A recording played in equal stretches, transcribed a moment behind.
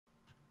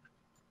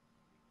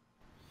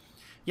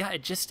Yeah,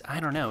 it just, I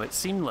don't know. It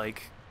seemed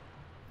like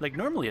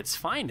normally it's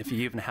fine if you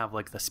even have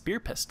like the spear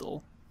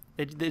pistol.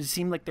 It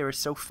seemed like they were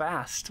so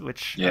fast,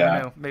 which I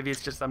don't know. Maybe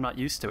it's just I'm not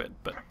used to it.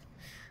 But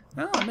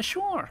oh, I'm a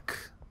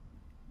shark.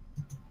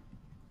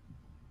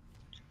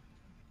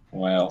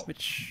 Well,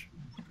 Which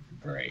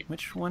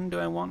one do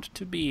I want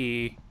to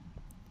be?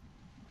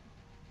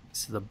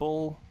 So the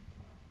bull.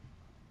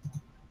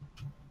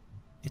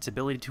 Its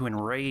ability to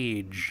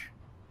enrage.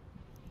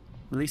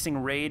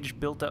 Releasing rage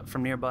built up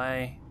from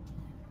nearby.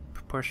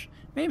 Push.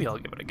 Maybe I'll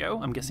give it a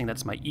go. I'm guessing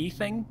that's my E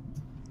thing.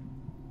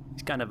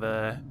 He's kind of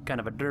a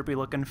derpy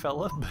looking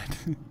fella,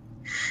 but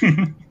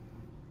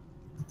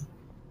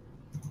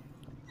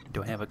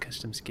do I have a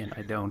custom skin?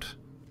 I don't.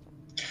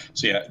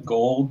 So yeah,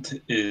 gold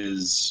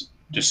is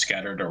just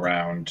scattered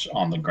around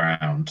on the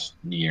ground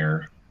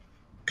near,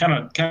 kind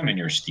of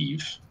near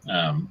Steve.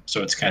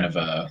 So it's kind of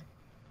a,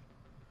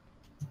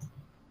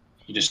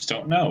 you just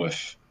don't know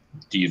if,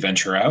 do you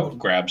venture out,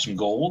 grab some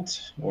gold,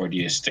 or do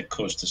you stick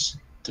close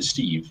to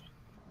Steve?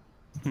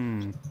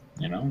 You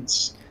know,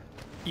 it's...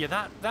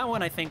 Yeah, that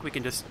one I think we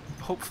can just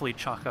hopefully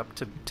chalk up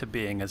to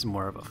being as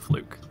more of a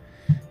fluke.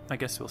 I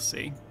guess we'll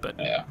see, but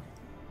yeah.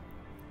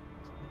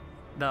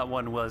 That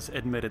one was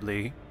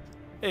admittedly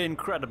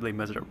incredibly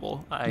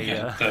miserable.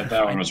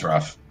 That one was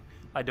rough.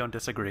 I don't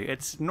disagree.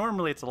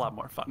 Normally it's a lot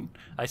more fun.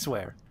 I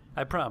swear.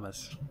 I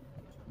promise.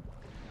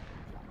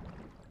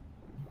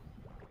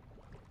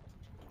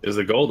 Is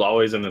the gold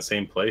always in the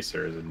same place,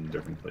 or is it in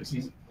different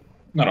places?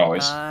 Not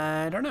always.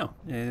 I don't know.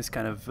 It's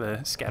kind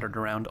of scattered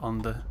around on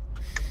the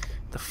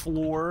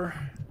floor.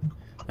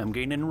 I'm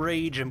getting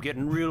enraged. I'm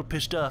getting real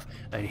pissed off.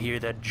 I hear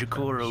that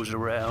Jokoro's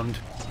around.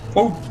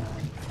 Oh!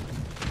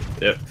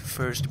 Yep.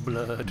 First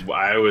blood.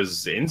 I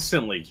was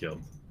instantly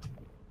killed.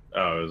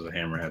 Oh, it was a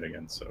hammerhead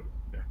again, so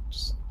yeah,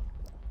 just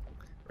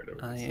right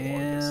over I the wall,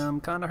 am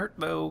kind of hurt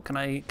though. Can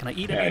I eat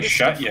any of I this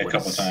shot stuff? you a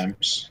couple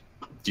times.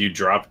 Do you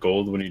drop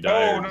gold when you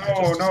die?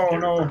 Oh,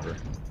 no.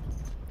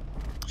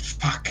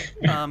 Fuck.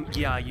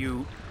 Yeah,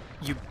 you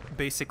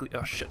basically...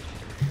 Oh, shit.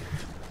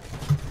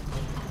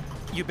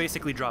 You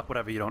basically drop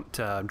whatever you don't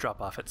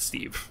drop off at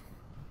Steve.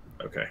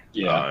 Okay.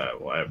 Yeah.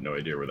 Well, I have no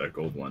idea where that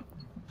gold went.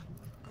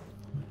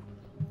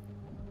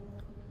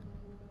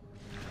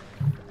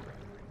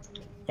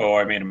 Oh,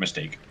 I made a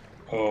mistake.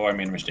 Oh,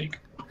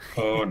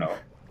 no.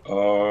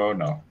 Oh,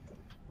 no.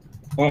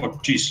 Oh,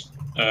 jeez.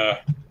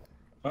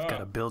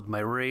 Gotta build my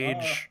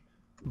rage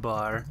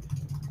bar.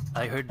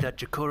 I heard that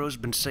Jokoro's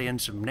been saying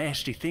some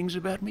nasty things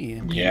about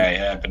me.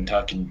 Yeah, been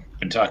talking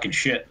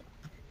shit.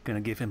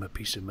 Gonna give him a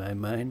piece of my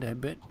mind, I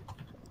bet.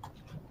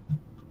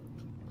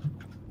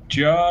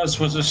 Jaws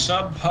was a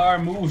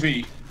subpar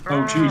movie.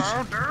 Oh, jeez.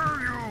 How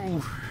dare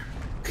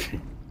you!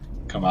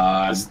 Come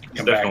on. It's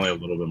come definitely back.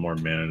 a little bit more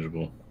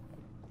manageable.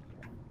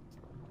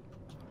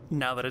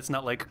 Now that it's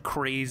not like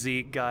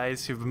crazy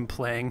guys who've been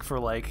playing for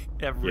like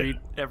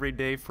every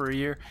day for a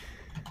year.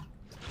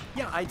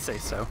 Yeah, I'd say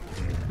so.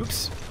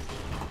 Oops.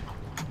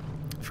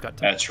 Forgot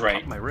to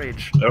pop my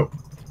rage. Oh.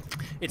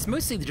 It's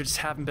mostly they just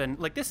haven't been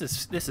like this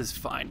is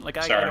fine. Like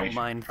I Sorry, don't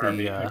mind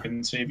Harvey, the I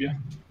couldn't save you.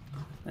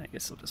 I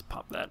guess I'll just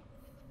pop that.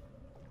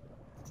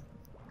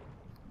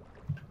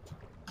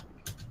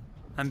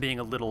 I'm being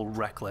a little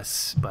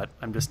reckless, but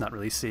I'm just not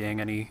really seeing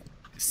any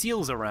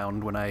seals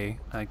around when I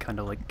kind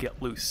of like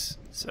get loose.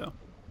 So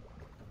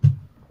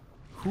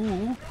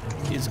who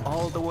is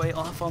all the way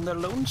off on their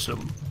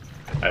lonesome?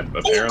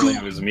 Apparently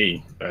it was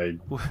me. I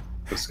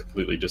was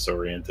completely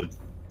disoriented.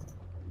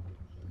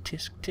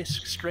 Tisk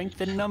tisk,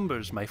 strength in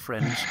numbers, my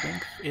friend.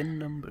 Strength in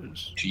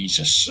numbers.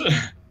 Jesus.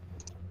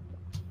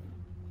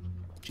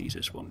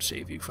 Jesus won't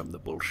save you from the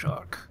bull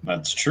shark.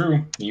 That's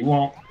true. You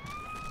won't.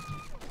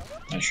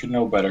 I should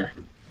know better.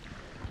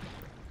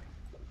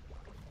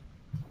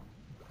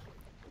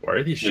 Why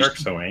are these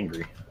sharks so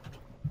angry?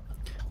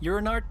 You're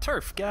in our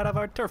turf. Get out of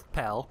our turf,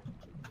 pal.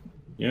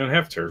 You don't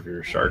have turf,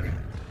 you're a shark.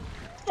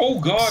 Oh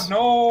god,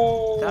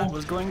 no! That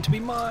was going to be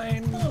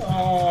mine.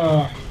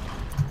 Oh.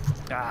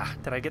 Ah,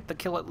 did I get the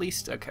kill at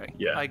least? Okay.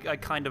 Yeah. I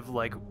kind of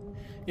like,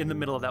 in the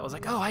middle of that was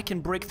like, oh, I can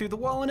break through the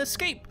wall and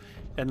escape.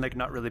 And like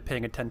not really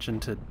paying attention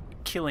to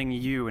killing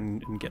you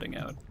and getting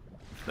out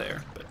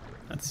there. But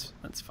that's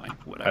fine.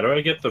 Whatever. How do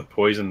I get the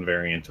poison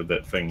variant of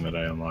that thing that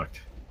I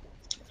unlocked?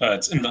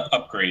 It's in the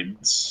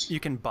upgrades. You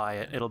can buy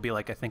it. It'll be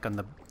like, I think on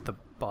the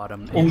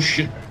bottom. Oh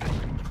shit.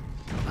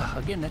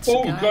 Again, that's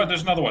Oh the guy. god,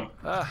 there's another one.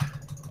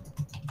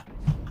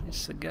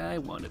 It's the guy I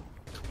wanted.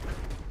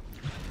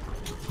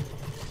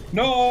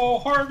 No,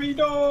 Harvey,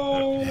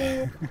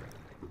 no!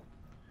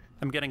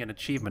 I'm getting an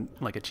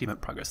achievement, like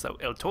achievement progress though.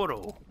 El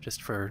Toro,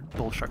 just for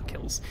bull shark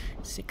kills.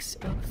 6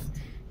 of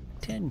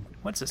 10.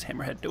 What's this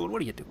hammerhead doing?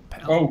 What are you doing,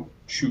 pal? Oh,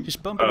 shoot.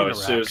 Just bumping Oh, into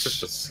so racks. it's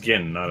just a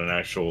skin, not an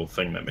actual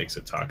thing that makes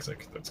it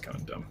toxic. That's kind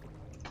of dumb.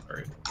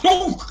 Alright.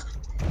 No!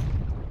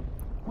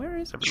 Where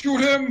is everybody?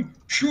 Shoot him!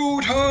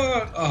 Shoot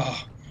her!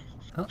 Oh.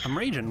 Oh, I'm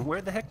raging.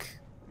 Where the heck?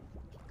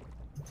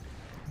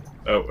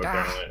 Oh,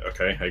 apparently.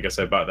 Okay, I guess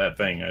I bought that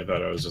thing. I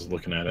thought I was just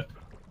looking at it.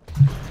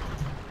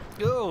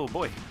 Oh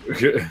boy.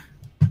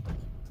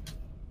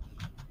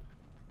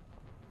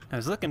 I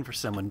was looking for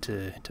someone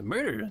to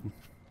murder, and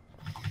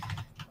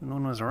no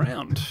one was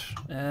around.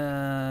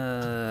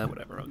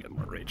 Whatever, I'll get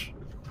more rage.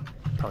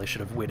 Probably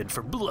should have waited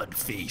for Blood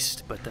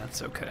Feast, but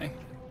that's okay.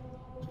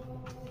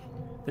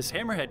 This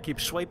hammerhead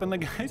keeps swiping the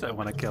guys I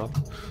want to kill.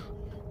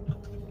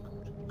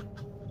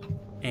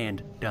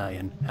 And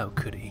dying. How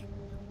could he?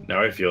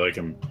 Now I feel like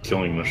I'm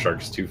killing the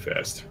sharks too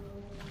fast.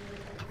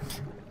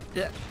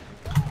 Yeah.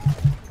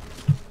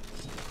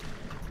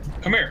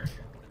 Come here.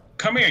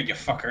 Come here, you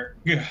fucker.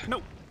 Yeah.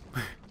 No.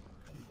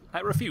 I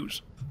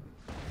refuse.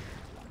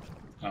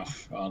 Oh,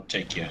 I'll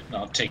take you.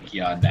 I'll take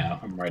you on now.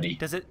 I'm ready.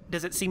 Does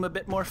it seem a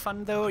bit more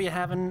fun though? Are you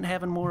having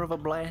more of a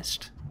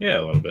blast? Yeah,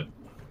 a little bit.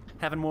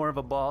 Having more of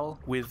a ball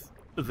with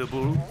the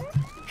bull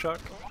shark?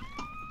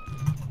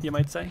 You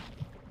might say.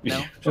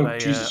 No. Should I?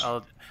 Jesus.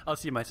 I'll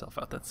see myself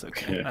out. That's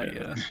okay.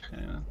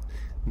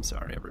 I'm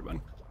sorry,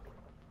 everyone.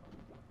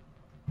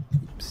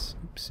 Oops.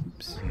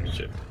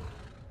 Shit.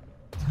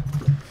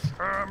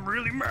 I'm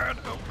really mad.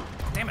 Oh,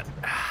 damn it.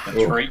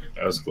 That's right.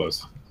 That was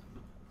close.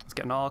 It's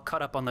getting all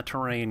caught up on the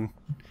terrain.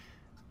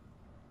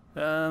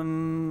 All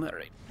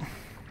right.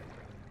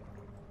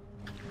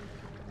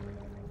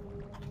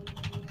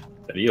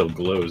 That eel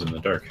glows in the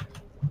dark.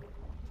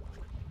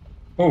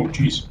 Oh,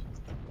 jeez.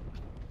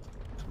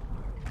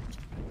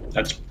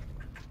 That's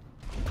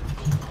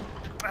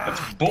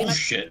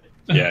bullshit.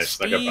 Yeah, I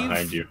snuck up Steve.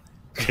 behind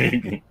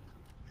you.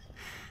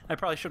 I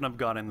probably shouldn't have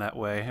gone in that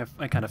way.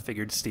 I kind of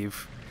figured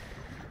Steve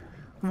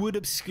would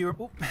obscure.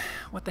 Oh,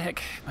 what the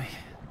heck? My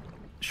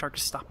shark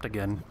stopped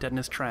again, dead in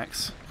his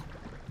tracks.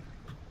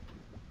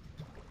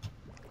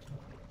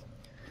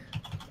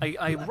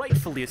 I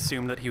rightfully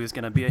assumed that he was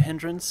going to be a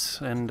hindrance,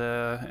 and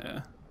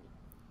I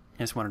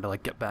just wanted to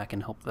like get back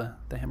and help the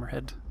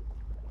hammerhead.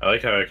 I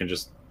like how I can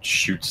just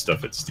shoot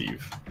stuff at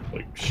Steve.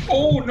 Like.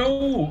 Oh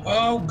no!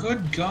 Oh,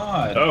 good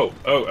God! Oh,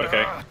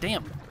 okay. Ah,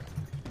 damn.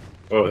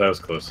 Oh, that was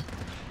close.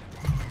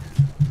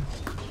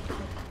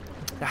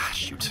 Ah,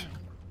 shoot.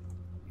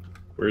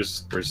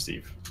 Where's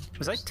Steve?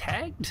 Was I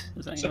tagged?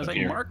 Was I up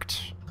here.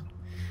 marked?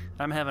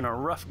 I'm having a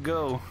rough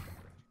go.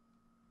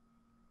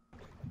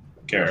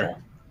 Careful.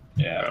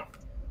 Yeah.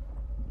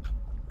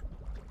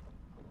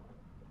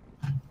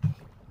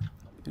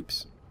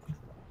 Oops.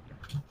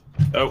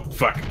 Oh,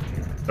 fuck.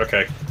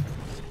 Okay.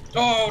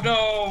 Oh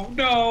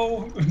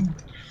no!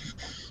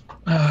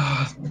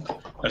 I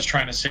was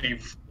trying to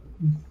save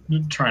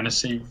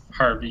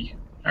Harvey.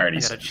 I already I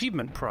got said.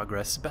 achievement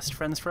progress. Best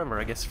friends forever,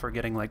 I guess, for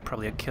getting like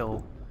probably a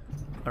kill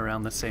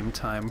around the same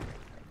time.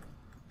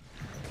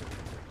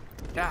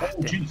 Ah,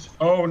 Oh damn. jeez.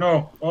 Oh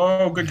no!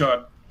 Oh good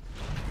God!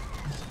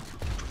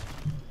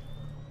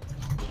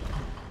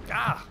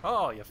 Ah!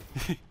 Oh, you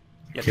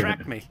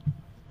tracked me.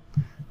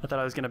 I thought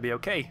I was gonna be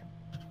okay.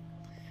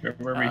 Where's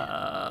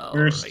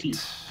Right.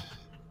 Steve?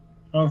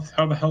 Oh,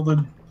 how the hell did?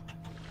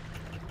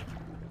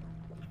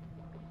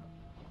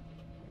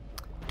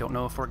 Don't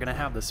know if we're gonna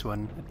have this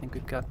one. I think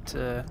we've got.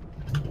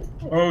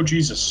 Oh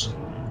Jesus!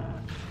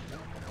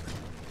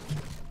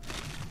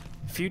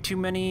 Few too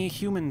many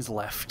humans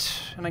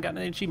left, and I got an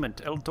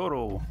achievement. El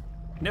Toro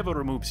never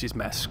removes his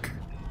mask.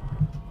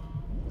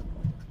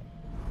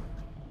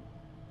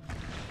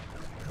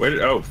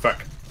 Oh,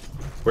 fuck.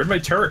 Where'd my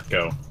turret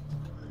go?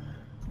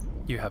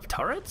 You have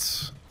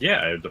turrets?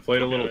 Yeah, I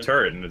deployed a little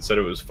turret and it said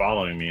it was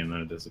following me and then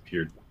it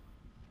disappeared.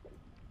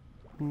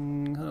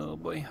 Oh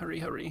boy,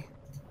 hurry.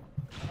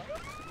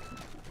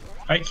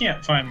 I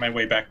can't find my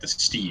way back to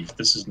Steve.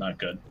 This is not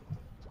good.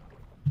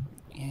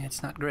 Yeah,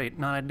 it's not great,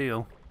 not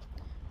ideal.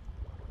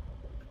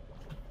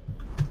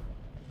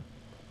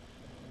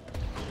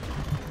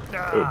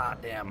 Ah,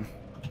 damn.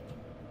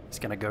 He's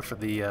gonna go for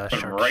the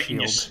shark Right in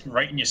shield. your,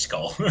 right in your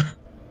skull.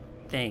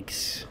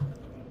 Thanks.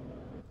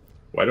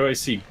 Why do I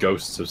see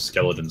ghosts of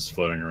skeletons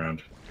floating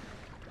around?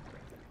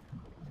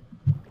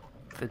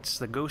 It's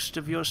the ghost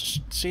of your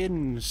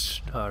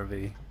sins,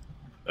 Harvey.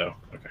 Oh,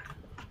 okay.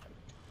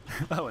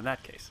 Oh, in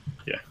that case.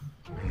 Yeah.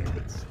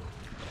 It's...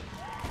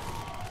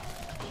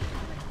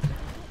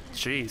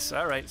 Jeez,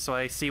 alright, so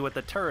I see what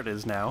the turret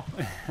is now.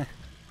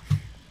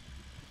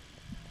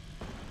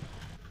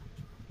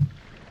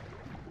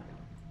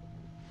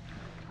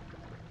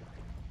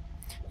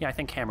 Yeah, I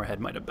think Hammerhead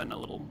might have been a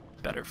little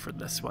better for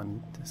this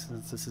one.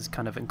 This is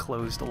kind of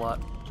enclosed a lot.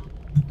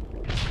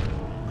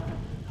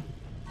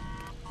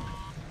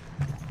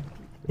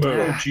 Whoa.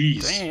 Oh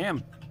jeez. Damn.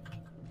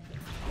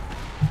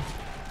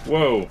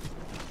 Whoa.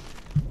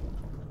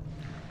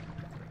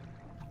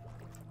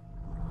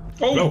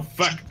 Oh No,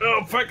 fuck.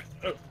 Oh, fuck.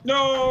 Oh.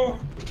 no!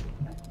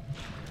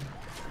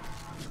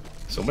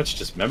 So much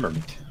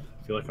dismemberment.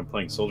 I feel like I'm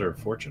playing Soldier of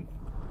Fortune.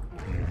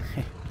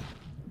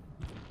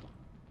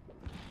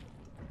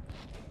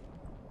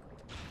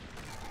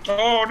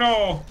 Oh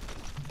no!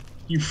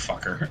 You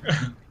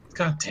fucker.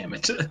 God damn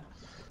it. Alright,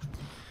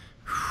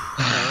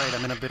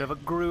 I'm in a bit of a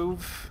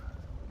groove.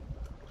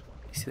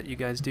 I see that you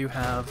guys do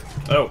have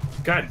Oh,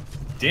 god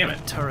damn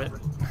it. turret.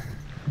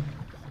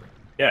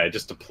 Yeah, I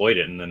just deployed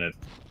it and then it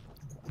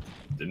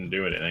didn't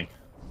do anything.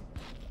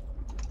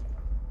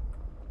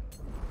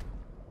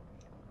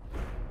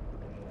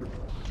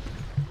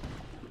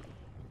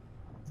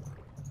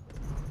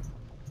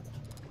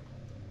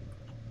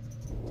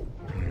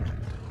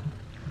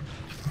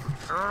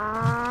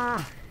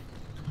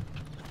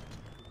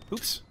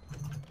 Oops.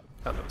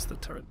 Oh, that was the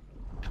turret.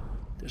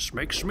 This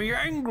makes me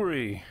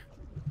angry.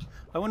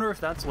 I wonder if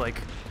that's like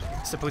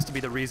supposed to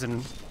be the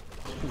reason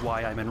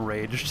why I'm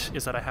enraged,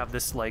 is that I have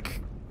this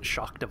like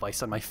shock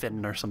device on my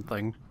fin or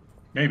something.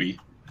 Maybe.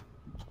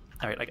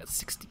 Alright, I got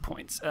 60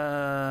 points.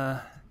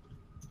 I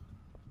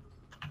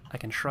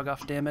can shrug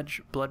off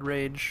damage, blood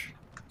rage.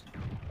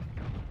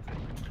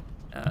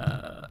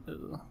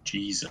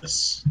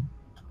 Jesus.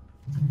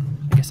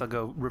 I guess I'll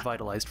go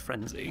revitalized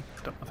frenzy.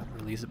 Don't know if I've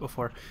released it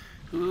before.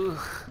 Ugh.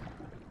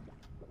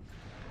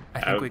 I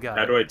think we got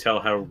How it. do I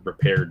tell how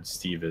repaired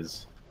Steve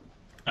is?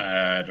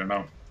 I don't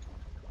know.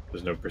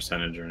 There's no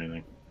percentage or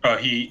anything. Oh,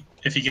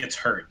 if he gets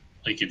hurt,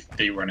 like if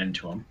they run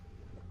into him.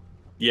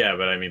 Yeah,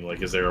 but I mean,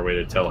 like, is there a way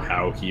to tell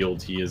how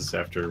healed he is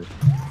after...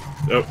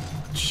 Oh,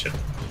 shit.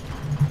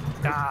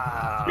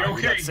 Ah, You're you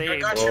okay, got I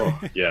saved. got you.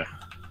 Oh, yeah.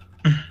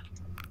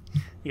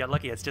 You got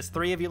lucky. It's just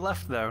 3 of you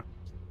left, though.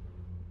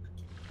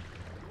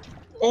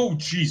 Oh,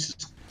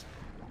 Jesus.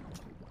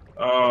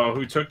 Oh,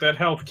 who took that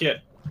health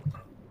kit?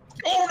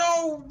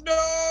 Oh,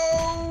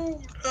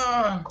 no!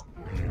 No!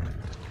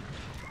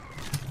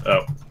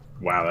 Oh,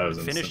 wow, that was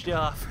Finished instant. you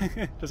off.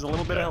 There's a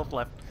little bit of health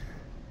left.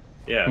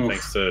 Yeah, Oof.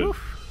 thanks to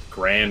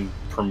Grand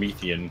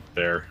Promethean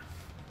there.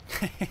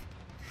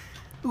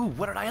 Ooh,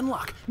 what did I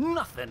unlock?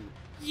 Nothing.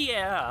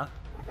 Yeah.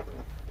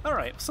 All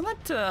right, so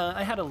that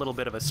I had a little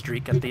bit of a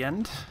streak at the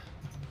end.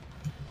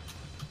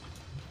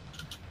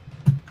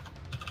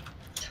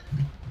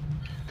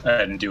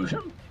 Didn't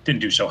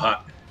do so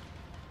hot.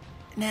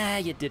 Nah,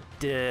 you did.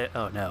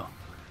 Oh no.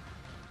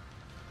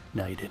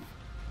 No, you didn't.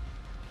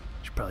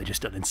 Should probably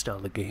just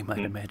uninstall the game, I'd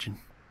imagine.